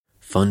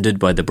funded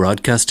by the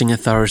Broadcasting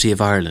Authority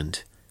of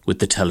Ireland with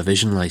the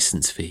television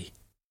licence fee.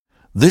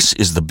 This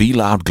is the Be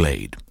Loud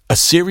Glade, a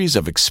series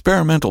of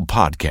experimental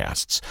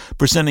podcasts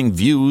presenting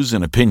views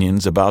and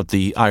opinions about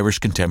the Irish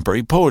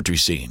contemporary poetry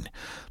scene,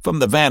 from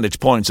the vantage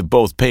points of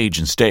both page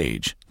and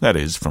stage, that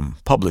is, from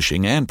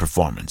publishing and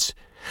performance.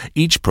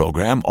 Each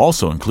program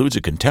also includes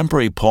a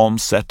contemporary poem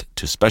set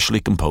to specially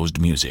composed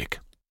music.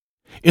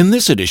 In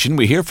this edition,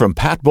 we hear from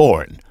Pat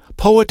Boran,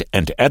 poet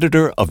and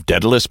editor of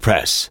Daedalus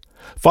Press,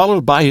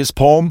 followed by his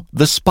poem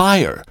The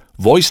Spire,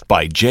 voiced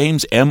by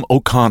James M.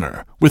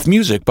 O'Connor, with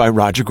music by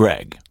Roger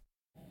Gregg.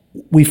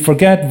 We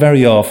forget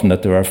very often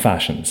that there are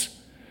fashions,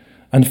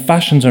 and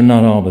fashions are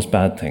not always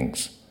bad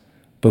things.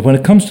 But when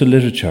it comes to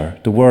literature,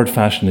 the word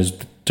fashion is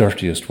the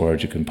dirtiest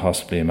word you can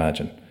possibly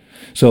imagine.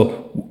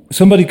 So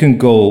somebody can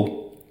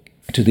go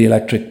to the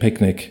Electric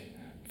Picnic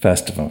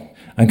Festival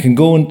and can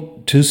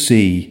go to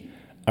see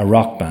a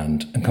rock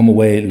band and come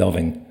away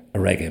loving a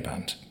reggae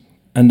band.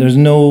 And there's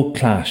no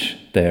clash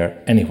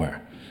there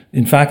anywhere.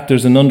 In fact,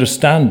 there's an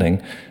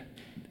understanding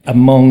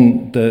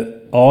among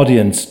the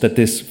audience that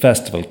this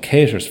festival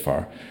caters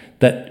for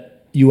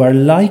that you are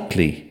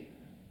likely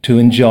to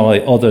enjoy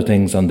other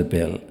things on the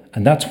bill,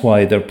 and that's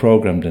why they're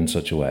programmed in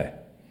such a way.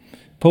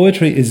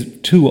 Poetry is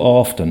too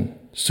often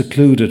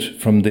secluded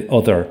from the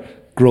other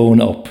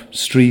grown-up,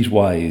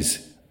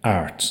 streetwise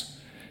arts.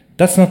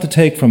 That's not to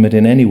take from it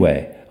in any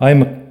way.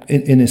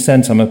 In a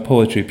sense, I'm a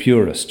poetry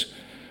purist,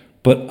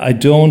 but I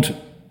don't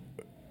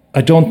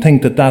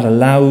think that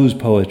allows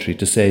poetry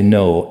to say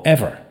no,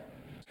 ever.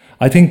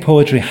 I think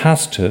poetry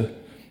has to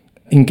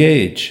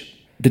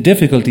engage. The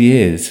difficulty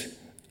is,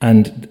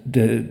 and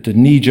the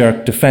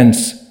knee-jerk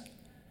defence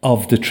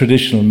of the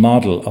traditional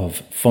model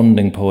of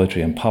funding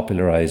poetry and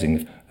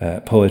popularising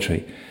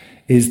poetry,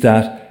 is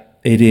that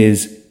it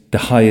is the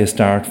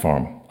highest art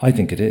form. I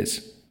think it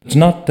is. It's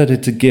not that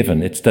it's a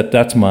given, it's that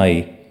that's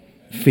my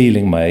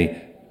feeling,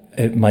 my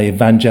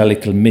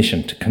evangelical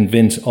mission to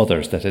convince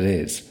others that it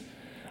is.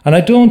 And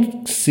I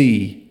don't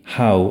see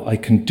how I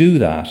can do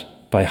that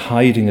by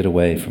hiding it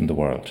away from the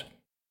world.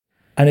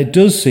 And it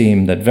does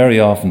seem that very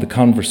often the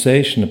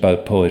conversation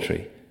about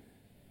poetry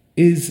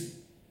is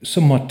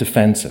somewhat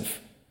defensive.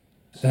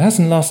 It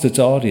hasn't lost its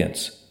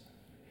audience.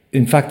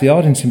 In fact, the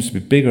audience seems to be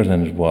bigger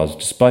than it was,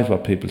 despite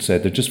what people say.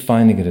 They're just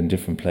finding it in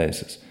different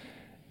places.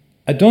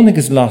 I don't think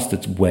it's lost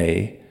its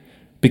way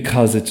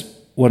because it's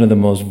one of the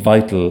most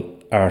vital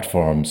art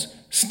forms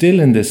still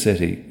in this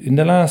city. In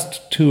the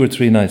last 2 or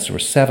 3 nights, there were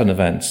 7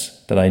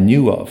 events that I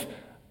knew of.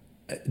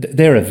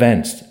 They're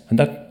events, and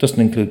that doesn't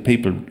include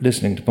people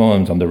listening to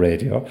poems on the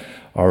radio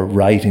or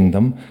writing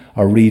them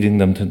or reading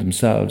them to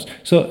themselves.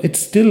 So it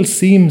still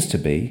seems to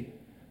be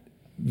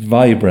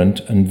vibrant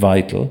and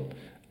vital,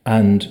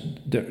 and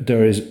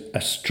there is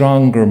a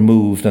stronger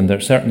move than there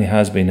certainly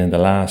has been in the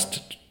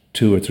last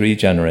 2 or 3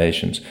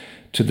 generations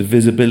to the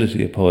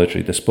visibility of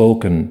poetry, the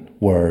spoken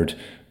word,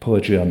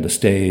 poetry on the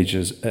stage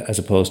as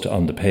opposed to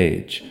on the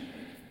page.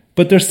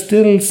 But there's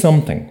still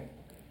something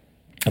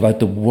about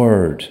the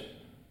word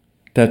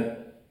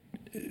that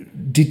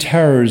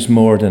deters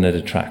more than it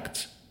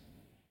attracts.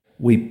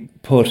 We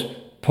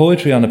put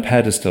poetry on a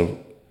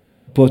pedestal,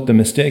 but the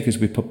mistake is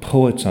we put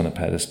poets on a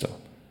pedestal.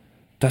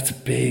 That's a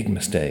big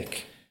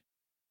mistake.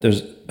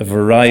 There's a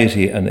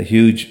variety and a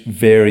huge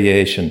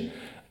variation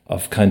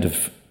of kind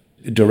of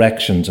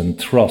directions and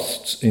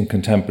thrusts in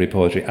contemporary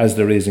poetry, as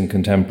there is in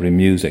contemporary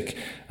music,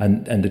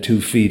 and the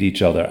two feed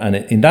each other. And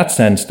in that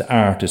sense, the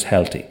art is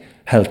healthy.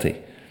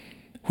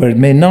 Where it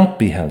may not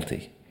be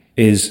healthy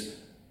is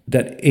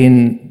that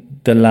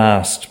in the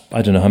last,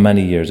 I don't know how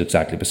many years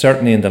exactly, but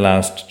certainly in the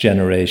last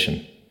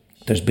generation,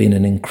 there's been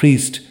an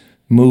increased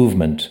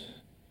movement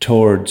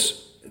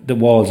towards the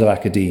walls of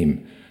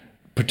academe,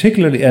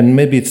 particularly, and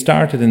maybe it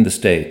started in the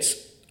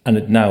States, and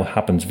it now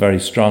happens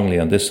very strongly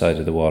on this side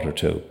of the water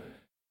too.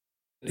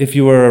 If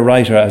you were a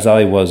writer, as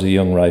I was, a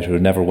young writer who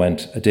never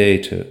went a day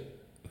to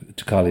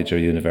college or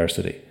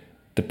university,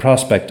 the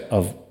prospect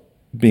of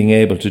being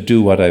able to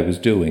do what I was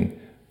doing,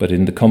 but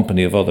in the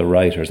company of other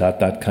writers at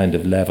that kind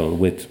of level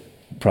with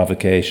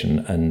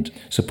provocation and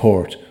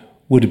support,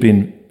 would have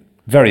been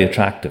very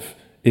attractive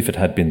if it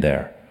had been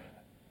there.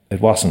 It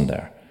wasn't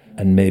there.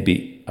 And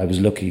maybe I was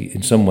lucky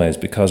in some ways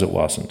because it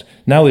wasn't.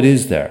 Now it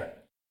is there.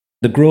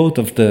 The growth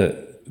of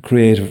the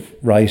creative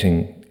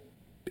writing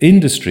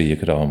industry, you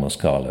could almost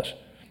call it,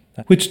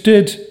 which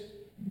did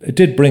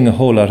bring a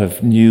whole lot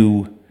of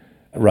new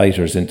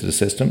writers into the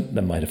system.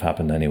 That might have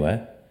happened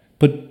anyway.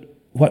 But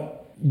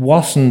what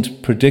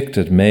wasn't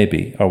predicted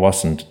maybe, or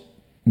wasn't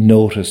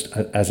noticed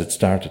as it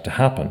started to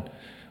happen,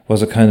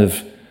 was a kind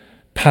of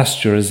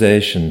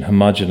pasteurization,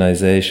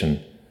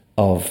 homogenization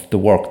of the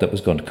work that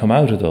was going to come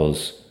out of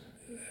those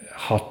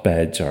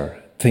hotbeds or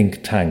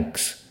think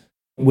tanks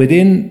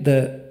within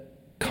the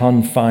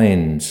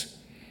confines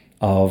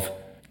of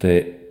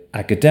the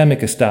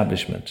academic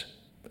establishment.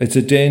 It's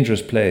a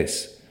dangerous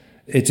place.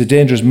 It's a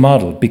dangerous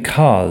model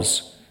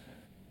because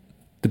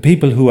the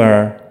people who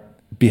are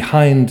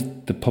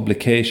behind the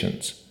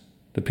publications,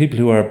 the people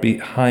who are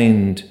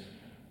behind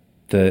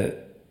the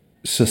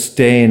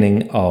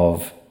sustaining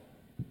of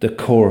the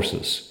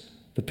courses,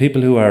 the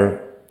people who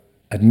are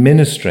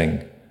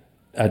administering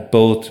at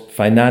both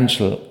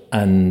financial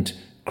and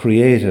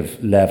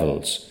creative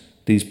levels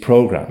these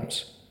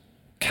programs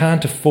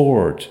can't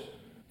afford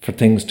for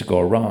things to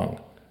go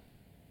wrong.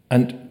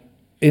 And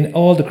in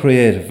all the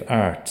creative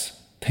arts,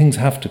 things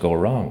have to go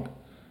wrong.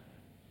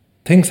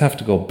 Things have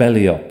to go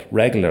belly up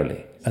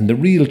regularly. And the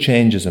real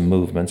changes and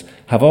movements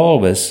have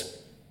always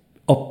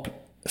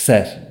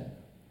upset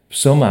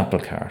some apple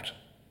cart,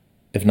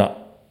 if not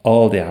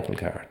all the apple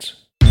carts.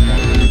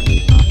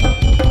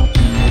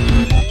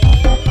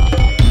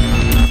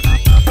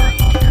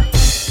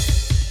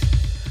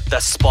 The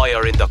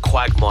spire in the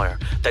quagmire,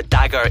 the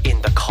dagger in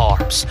the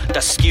corpse,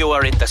 the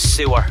skewer in the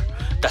sewer,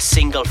 the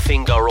single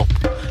finger up,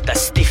 the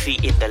stiffy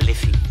in the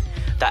liffey,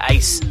 the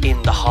ace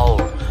in the hole,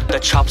 the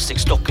chopstick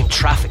stuck in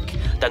traffic,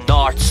 the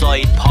north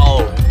side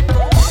pole.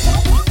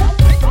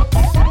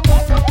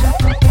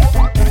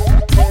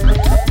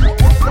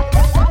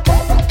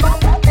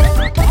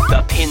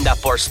 The pin that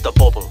burst the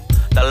bubble,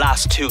 the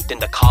last tooth in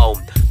the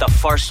comb, the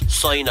first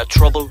sign of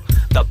trouble,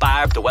 the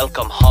barbed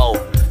welcome home,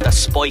 the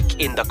spike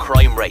in the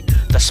crime rate,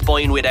 the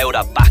spine without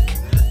a back,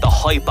 the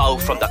high bow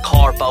from the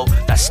corbo,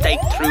 the stake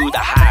through the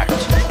heart.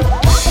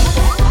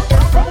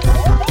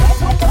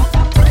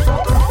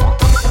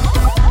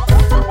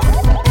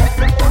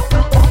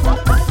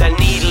 The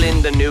needle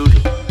in the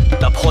noodle,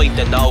 the point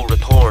of no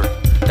return,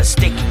 the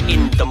stick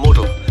in the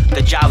muddle,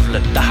 the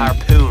javelin, the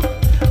harpoon,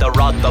 the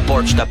rod, the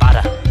birch, the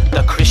batter,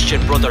 the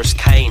Christian brothers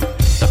cane,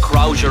 the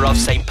crozier of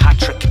St.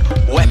 Patrick,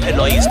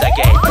 weaponised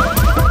again.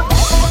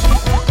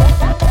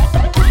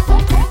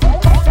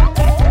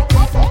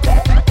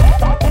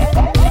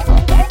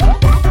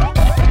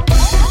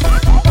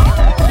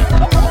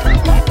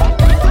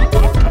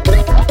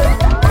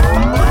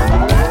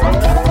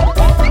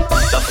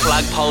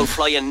 Flagpole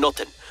flying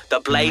nothing, the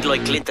blade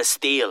like glint of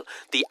steel,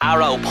 the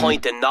arrow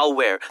pointing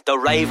nowhere, the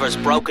raver's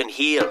broken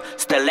heel,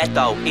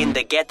 stiletto in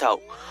the ghetto,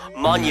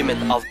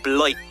 monument of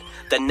blight,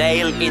 the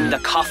nail in the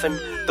coffin,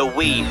 the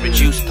we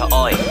reduced to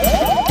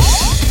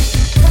eye.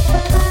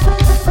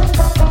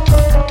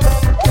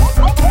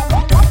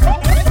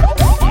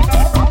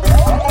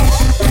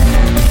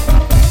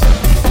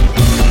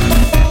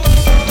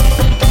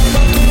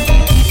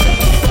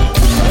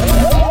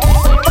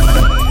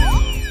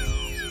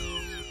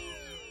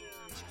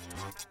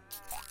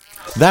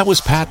 That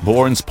was Pat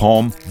Boran's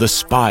poem, The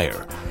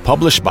Spire,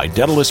 published by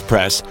Daedalus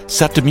Press,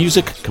 set to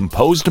music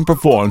composed and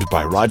performed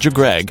by Roger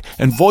Gregg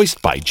and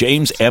voiced by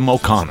James M.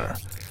 O'Connor.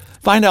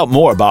 Find out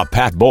more about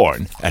Pat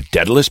Boran at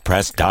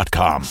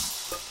daedaluspress.com.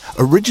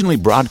 Originally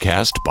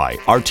broadcast by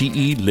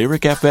RTE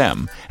Lyric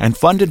FM and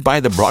funded by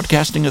the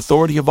Broadcasting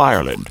Authority of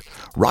Ireland,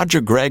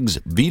 Roger Gregg's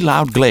Be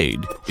Loud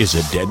Glade is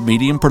a Dead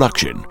Medium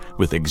production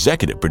with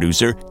executive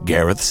producer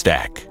Gareth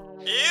Stack.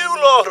 You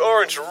lot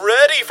aren't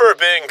ready for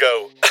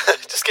bingo.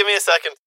 Just give me a second.